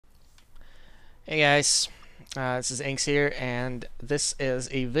Hey guys, this is Inks here, and this is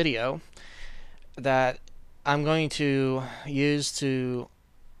a video that I'm going to use to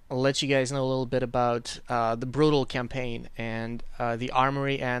let you guys know a little bit about the Brutal campaign and the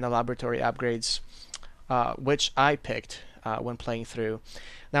Armory and the Laboratory upgrades, which I picked when playing through.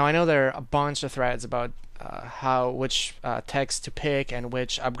 Now I know there are a bunch of threads about which text to pick and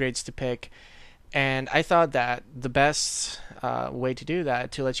which upgrades to pick, and I thought that the best way to do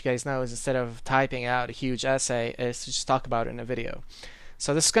that, to let you guys know, is instead of typing out a huge essay, is to just talk about it in a video.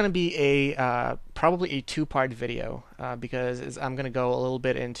 So this is going to be a probably a two-part video because I'm going to go a little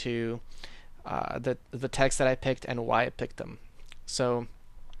bit into the text that I picked and why I picked them. So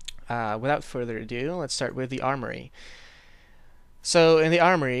without further ado, let's start with the Armory. So in the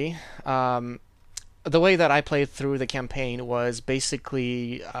Armory, the way that I played through the campaign was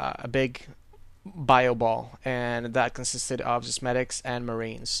basically a big bio ball, and that consisted of just medics and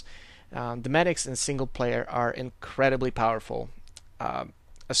marines. The medics in single player are incredibly powerful.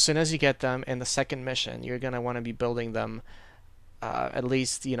 As soon as you get them in the second mission, you're gonna want to be building them at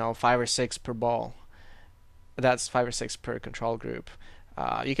least 5 or 6 per ball. That's 5 or 6 per control group.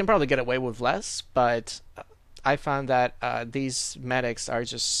 You can probably get away with less, but I found that these medics are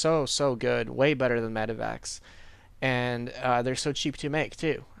just so good, way better than medevacs, and they're so cheap to make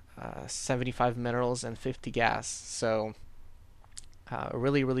too. 75 minerals and 50 gas. So a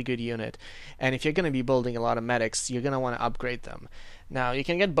really good unit. And if you're going to be building a lot of medics, you're going to want to upgrade them. Now you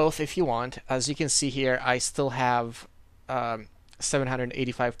can get both if you want. As you can see here, I still have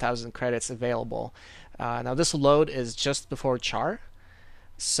 785,000 credits available. Now this load is just before char,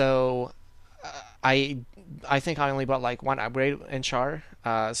 so I I think I only bought like one upgrade in char,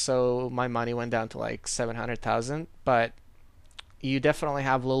 so my money went down to like 700,000. But you definitely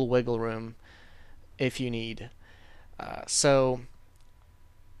have a little wiggle room if you need. So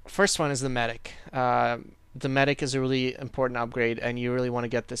first one is the medic. The medic is a really important upgrade, and you really want to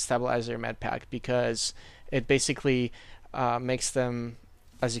get the stabilizer med pack because it basically makes them,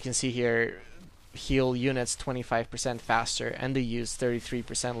 as you can see here, heal units 25% faster, and they use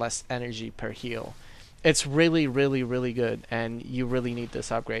 33% less energy per heal. It's really good, and you really need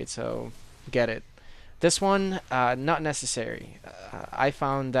this upgrade, so get it. This one, not necessary. I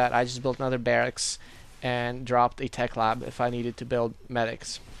found that I just built another barracks and dropped a tech lab if I needed to build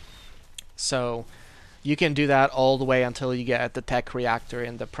medics. So you can do that all the way until you get the tech reactor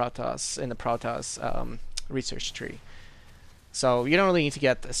in the Protoss research tree. So you don't really need to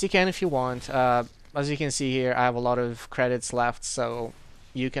get this. You can if you want. As you can see here, I have a lot of credits left, so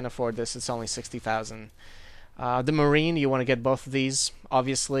you can afford this. It's only 60,000. The Marine, you want to get both of these.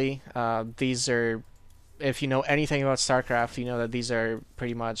 Obviously, these are, if you know anything about StarCraft, you know that these are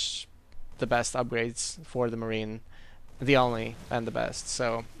pretty much the best upgrades for the Marine, the only and the best.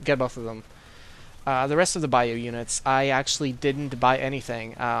 So get both of them. The rest of the bio units, I actually didn't buy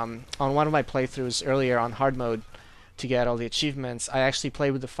anything. On one of my playthroughs earlier on hard mode, to get all the achievements, I actually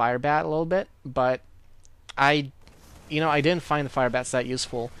played with the fire bat a little bit, but I didn't find the fire bats that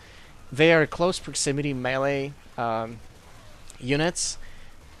useful. They are close proximity melee units,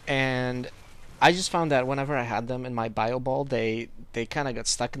 and I just found that whenever I had them in my bio ball, they kind of got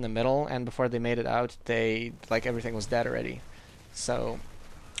stuck in the middle, and before they made it out, everything was dead already. So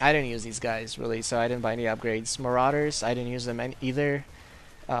I didn't use these guys really, so I didn't buy any upgrades. Marauders, I didn't use them either.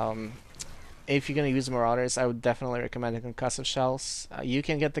 Um, if you're gonna use Marauders, I would definitely recommend the concussive shells. You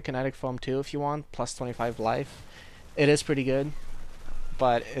can get the kinetic foam too if you want, plus 25 life. It is pretty good,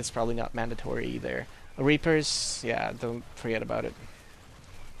 but it's probably not mandatory either. Reapers, yeah, don't forget about it.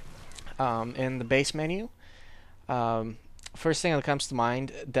 In the base menu, first thing that comes to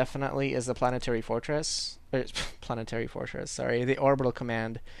mind definitely is the planetary fortress. Planetary fortress, sorry, the orbital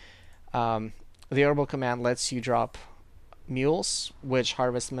command. The orbital command lets you drop mules, which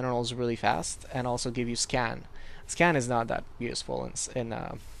harvest minerals really fast, and also give you scan. Scan is not that useful in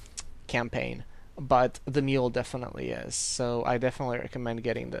campaign, but the mule definitely is. So I definitely recommend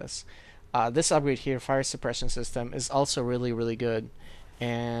getting this. This upgrade here, fire suppression system, is also really good,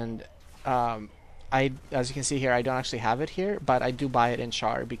 and as you can see here, I don't actually have it here, but I do buy it in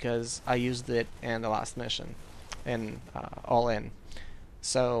char because I used it in the last mission, in all in.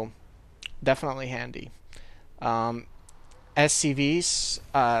 So definitely handy. SCVs,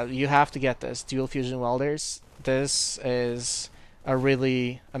 you have to get this. Dual fusion welders. This is a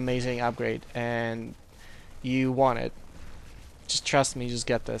really amazing upgrade, and you want it. Just trust me, just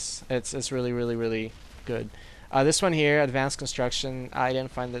get this. It's really good. This one here, advanced construction, I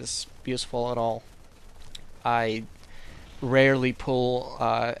didn't find this useful at all. I rarely pull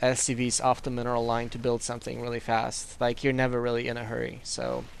SCVs off the mineral line to build something really fast. Like, you're never really in a hurry,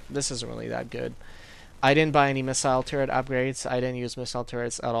 so this isn't really that good. I didn't buy any missile turret upgrades. I didn't use missile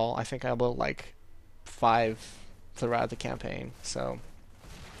turrets at all. I think I built like 5 throughout the campaign. So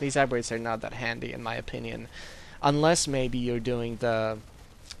these upgrades are not that handy in my opinion, unless maybe you're doing the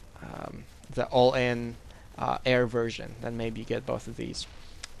all-in air version. Then maybe you get both of these.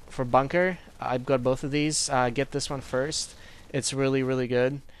 For bunker, I've got both of these. Get this one first. It's really really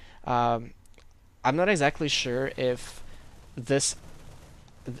good. Um, I'm not exactly sure this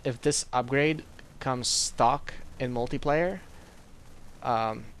if this upgrade comes stock in multiplayer,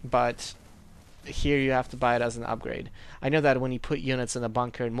 but here you have to buy it as an upgrade. I know that when you put units in a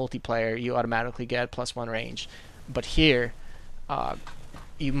bunker in multiplayer, you automatically get +1 range, but here,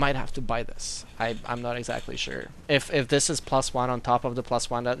 you might have to buy this. I'm not exactly sure. If this is +1 on top of the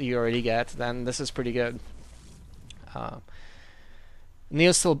 +1 that you already get, then this is pretty good. Uh,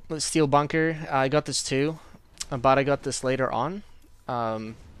 Neo Steel Bunker, I got this too, but I got this later on.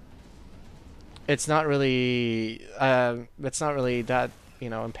 Um, it's not really that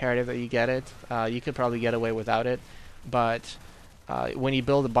imperative that you get it. You could probably get away without it, but when you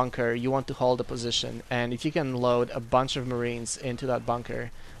build a bunker, you want to hold a position, and if you can load a bunch of Marines into that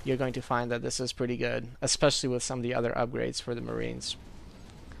bunker, you're going to find that this is pretty good, especially with some of the other upgrades for the Marines.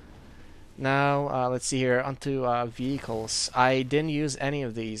 Now, let's see here, onto vehicles. I didn't use any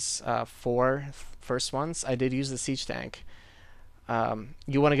of these four first ones. I did use the siege tank.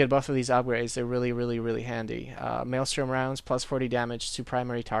 You want to get both of these upgrades. They're really, really, really handy. Maelstrom rounds, +40 damage to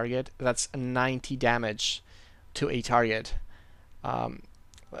primary target. That's 90 damage to a target.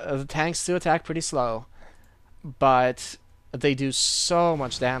 The tanks do attack pretty slow, but they do so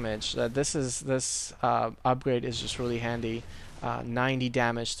much damage that this upgrade is just really handy. 90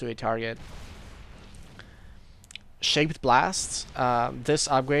 damage to a target. Shaped Blast. This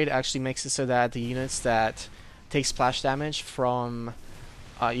upgrade actually makes it so that the units that take splash damage from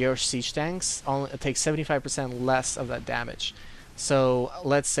your siege tanks only takes 75% less of that damage. So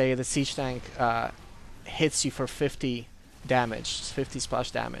let's say the siege tank hits you for 50 damage, 50 splash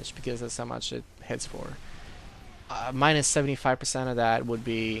damage, because that's how much it hits for. Minus 75% of that would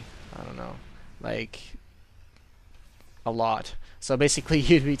be, I don't know, like a lot. So basically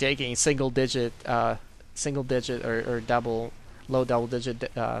you'd be taking single digit or low double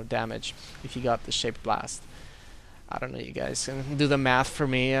digit damage if you got the Shaped Blast. I don't know, you guys can do the math for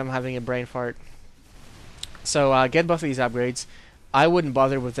me. I'm having a brain fart. So get both of these upgrades. I wouldn't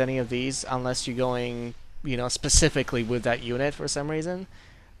bother with any of these unless you're going, specifically with that unit for some reason.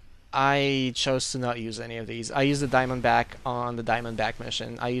 I chose to not use any of these. I used the Diamondback on the Diamondback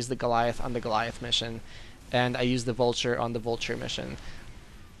mission. I used the Goliath on the Goliath mission. And I used the Vulture on the Vulture mission.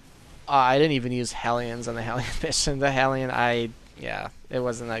 I didn't even use Hellions on the Hellion mission. The Hellion, it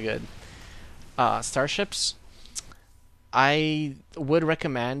wasn't that good. Starships. I would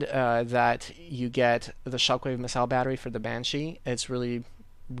recommend that you get the Shockwave Missile Battery for the Banshee. It's really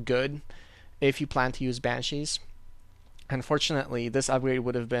good if you plan to use Banshees. Unfortunately, this upgrade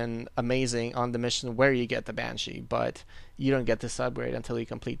would have been amazing on the mission where you get the Banshee, but you don't get this upgrade until you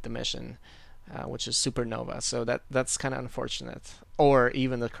complete the mission, which is Supernova. So that's kind of unfortunate. Or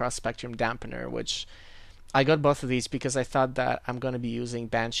even the Cross Spectrum Dampener, which I got both of these because I thought that I'm going to be using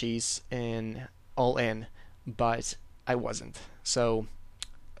Banshees in all-in, but I wasn't. So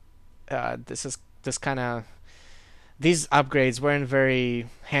these upgrades weren't very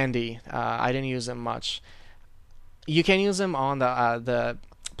handy. I didn't use them much. You can use them on the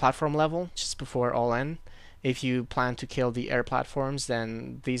platform level just before all in. If you plan to kill the air platforms,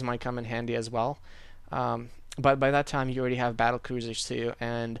 then these might come in handy as well. But by that time, you already have battle cruisers too.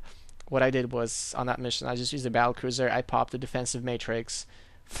 And what I did was on that mission, I just used the battle cruiser. I popped the defensive matrix,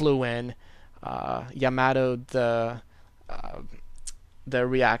 flew in, Yamato the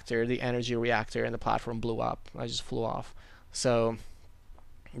reactor, the energy reactor, and the platform blew up. I just flew off. So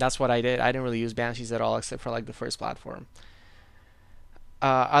that's what I did. I didn't really use Banshees at all, except for like the first platform.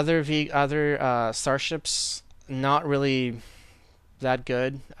 Other starships, not really that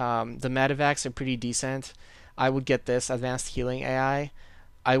good. The medevacs are pretty decent. I would get this Advanced Healing AI.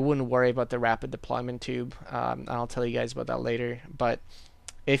 I wouldn't worry about the Rapid Deployment Tube. I'll tell you guys about that later. But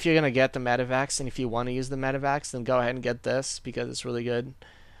if you're gonna get the medevacs, and if you want to use the medevacs, then go ahead and get this because it's really good.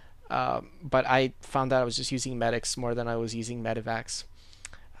 But I found that I was just using medics more than I was using medevacs.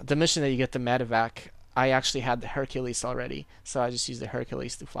 The mission that you get the medevac, I actually had the Hercules already, so I just used the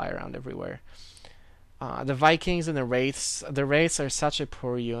Hercules to fly around everywhere. The Vikings and the Wraiths are such a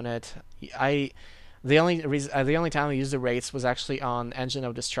poor unit. The only time I used the Wraiths was actually on Engine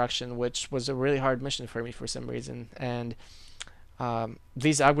of Destruction, which was a really hard mission for me for some reason. And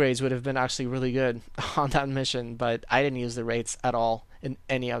These upgrades would have been actually really good on that mission, but I didn't use the rates at all in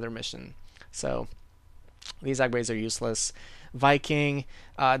any other mission. So these upgrades are useless. Viking,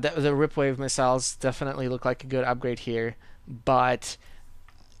 the Ripwave missiles definitely look like a good upgrade here, but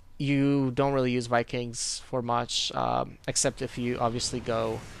you don't really use Vikings for much, except if you obviously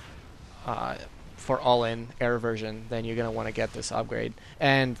go uh, for all-in air version, then you're gonna want to get this upgrade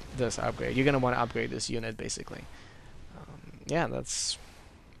and this upgrade. You're gonna want to upgrade this unit basically. Yeah, that's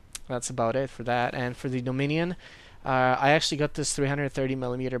about it for that. And for the Dominion, I actually got this 330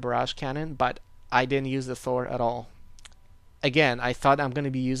 millimeter barrage cannon, but I didn't use the Thor at all. Again, I thought I'm going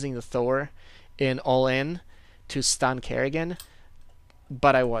to be using the Thor in all in to stun Kerrigan,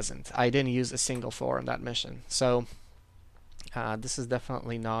 but I wasn't. I didn't use a single Thor in that mission. So this is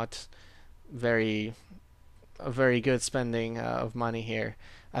definitely not very a very good spending of money here.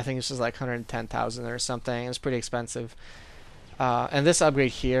 I think this is like 110,000 or something. It's pretty expensive. And this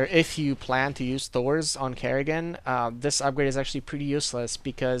upgrade here, if you plan to use Thors on Kerrigan, this upgrade is actually pretty useless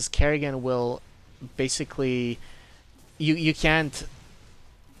because Kerrigan will basically you can't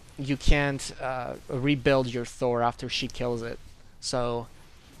rebuild your Thor after she kills it. So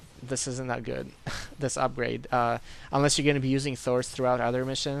this isn't that good. This upgrade, unless you're going to be using Thors throughout other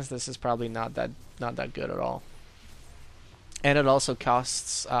missions, this is probably not that good at all. And it also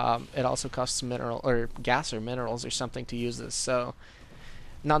costs mineral or gas or minerals or something to use this, so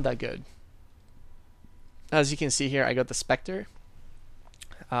not that good. As you can see here, I got the Spectre.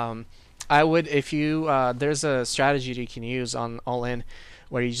 I would, if you there's a strategy that you can use on All In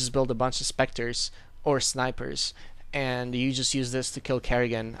where you just build a bunch of Spectres or snipers and you just use this to kill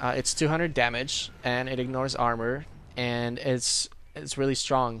Kerrigan. It's 200 damage and it ignores armor and it's really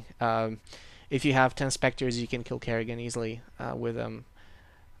strong. If you have 10 Spectres, you can kill Kerrigan easily with them.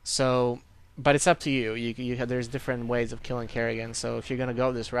 So, but it's up to you. There's different ways of killing Kerrigan. So if you're gonna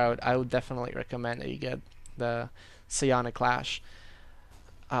go this route, I would definitely recommend that you get the Psionic Clash.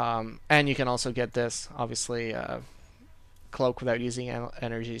 And you can also get this, obviously, Cloak without using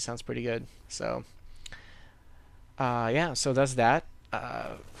energy sounds pretty good. So, yeah, so that's that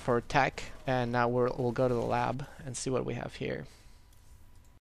for tech. And now we'll go to the lab and see what we have here.